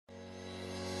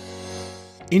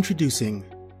Introducing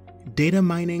Data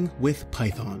Mining with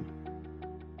Python.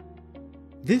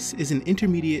 This is an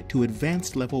intermediate to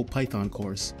advanced level Python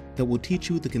course that will teach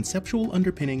you the conceptual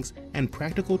underpinnings and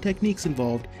practical techniques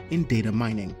involved in data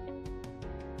mining.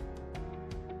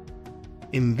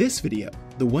 In this video,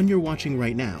 the one you're watching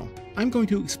right now, I'm going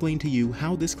to explain to you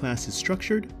how this class is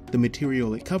structured, the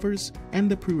material it covers,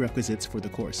 and the prerequisites for the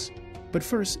course. But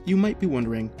first, you might be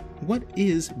wondering, what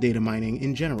is data mining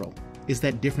in general? Is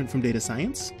that different from data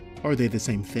science? Are they the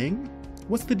same thing?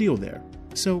 What's the deal there?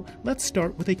 So let's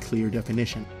start with a clear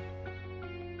definition.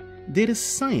 Data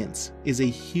science is a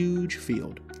huge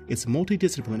field. It's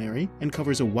multidisciplinary and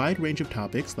covers a wide range of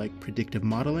topics like predictive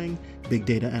modeling, big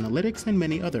data analytics, and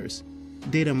many others.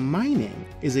 Data mining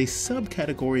is a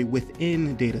subcategory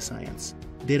within data science.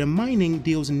 Data mining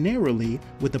deals narrowly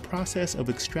with the process of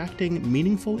extracting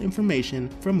meaningful information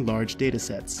from large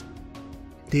datasets.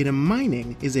 Data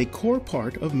mining is a core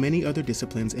part of many other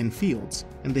disciplines and fields,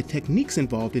 and the techniques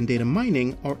involved in data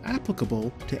mining are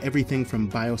applicable to everything from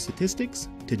biostatistics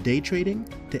to day trading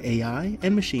to AI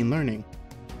and machine learning.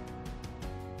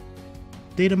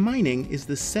 Data mining is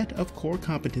the set of core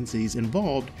competencies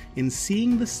involved in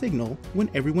seeing the signal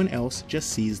when everyone else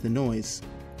just sees the noise.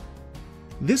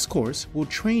 This course will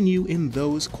train you in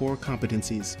those core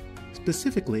competencies.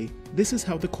 Specifically, this is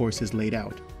how the course is laid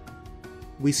out.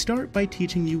 We start by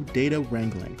teaching you data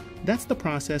wrangling. That's the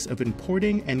process of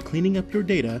importing and cleaning up your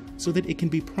data so that it can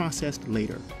be processed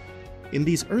later. In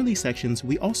these early sections,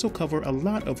 we also cover a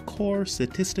lot of core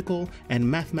statistical and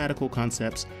mathematical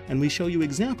concepts, and we show you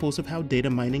examples of how data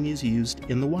mining is used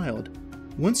in the wild.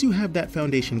 Once you have that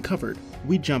foundation covered,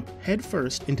 we jump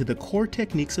headfirst into the core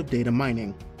techniques of data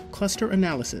mining: cluster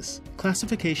analysis,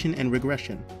 classification and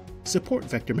regression, support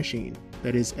vector machine,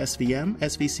 that is SVM,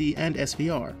 SVC, and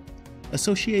SVR,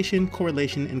 association,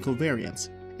 correlation, and covariance,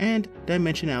 and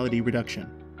dimensionality reduction.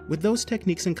 With those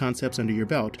techniques and concepts under your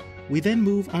belt, we then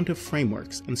move on to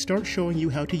frameworks and start showing you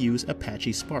how to use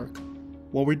Apache Spark.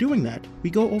 While we're doing that, we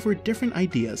go over different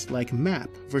ideas like map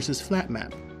versus flat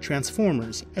map,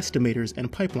 transformers, estimators,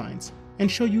 and pipelines, and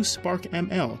show you Spark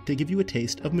ML to give you a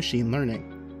taste of machine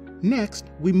learning. Next,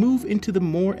 we move into the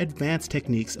more advanced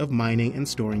techniques of mining and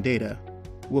storing data.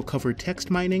 We'll cover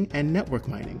text mining and network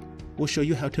mining. We'll show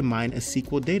you how to mine a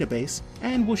SQL database,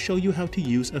 and we'll show you how to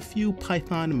use a few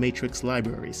Python matrix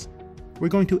libraries. We're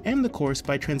going to end the course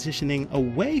by transitioning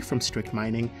away from strict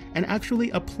mining and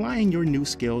actually applying your new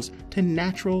skills to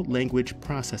natural language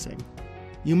processing.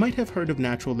 You might have heard of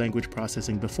natural language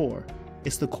processing before.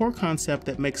 It's the core concept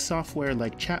that makes software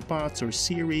like chatbots or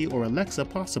Siri or Alexa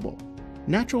possible.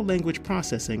 Natural language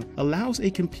processing allows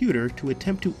a computer to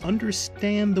attempt to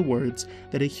understand the words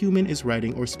that a human is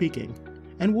writing or speaking.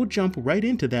 And we'll jump right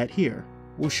into that here.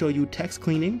 We'll show you text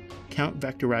cleaning, count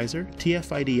vectorizer,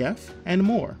 TF-IDF, and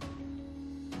more.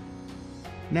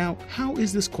 Now, how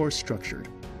is this course structured?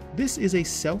 This is a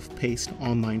self-paced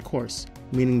online course,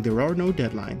 meaning there are no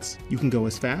deadlines. You can go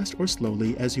as fast or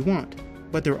slowly as you want,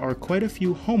 but there are quite a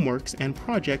few homeworks and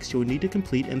projects you'll need to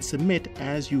complete and submit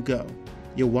as you go.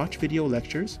 You'll watch video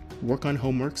lectures, work on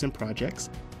homeworks and projects,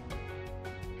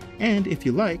 and if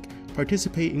you like,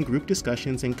 participate in group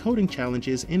discussions and coding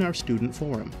challenges in our student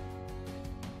forum.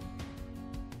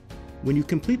 When you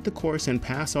complete the course and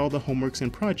pass all the homeworks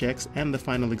and projects and the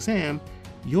final exam,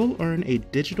 you'll earn a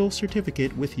digital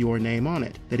certificate with your name on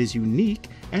it that is unique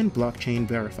and blockchain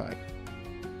verified.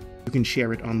 You can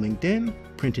share it on LinkedIn,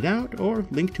 print it out, or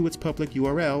link to its public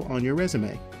URL on your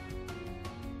resume.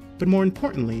 But more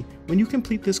importantly, when you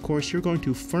complete this course, you're going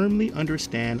to firmly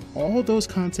understand all those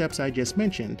concepts I just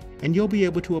mentioned, and you'll be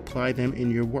able to apply them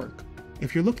in your work.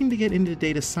 If you're looking to get into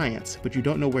data science, but you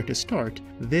don't know where to start,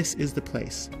 this is the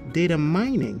place. Data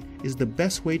mining is the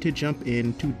best way to jump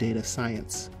into data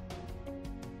science.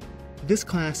 This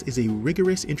class is a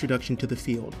rigorous introduction to the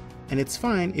field, and it's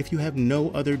fine if you have no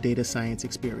other data science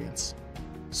experience.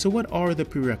 So what are the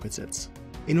prerequisites?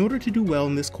 In order to do well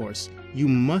in this course, you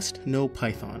must know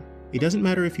Python. It doesn't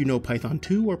matter if you know Python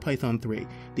 2 or Python 3.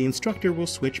 The instructor will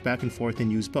switch back and forth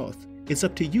and use both. It's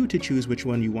up to you to choose which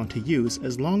one you want to use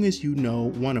as long as you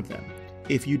know one of them.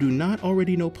 If you do not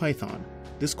already know Python,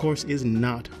 this course is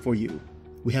not for you.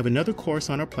 We have another course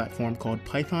on our platform called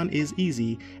Python is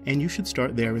Easy, and you should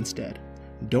start there instead.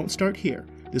 Don't start here.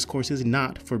 This course is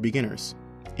not for beginners.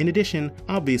 In addition,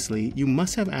 obviously, you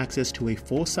must have access to a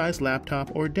full-size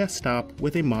laptop or desktop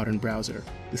with a modern browser.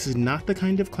 This is not the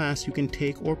kind of class you can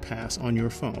take or pass on your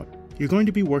phone. You're going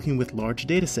to be working with large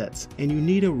datasets, and you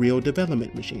need a real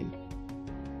development machine.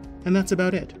 And that's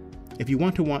about it. If you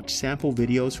want to watch sample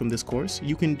videos from this course,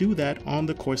 you can do that on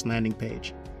the course landing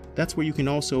page. That's where you can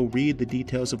also read the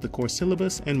details of the course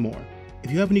syllabus and more.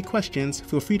 If you have any questions,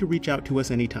 feel free to reach out to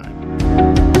us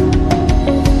anytime.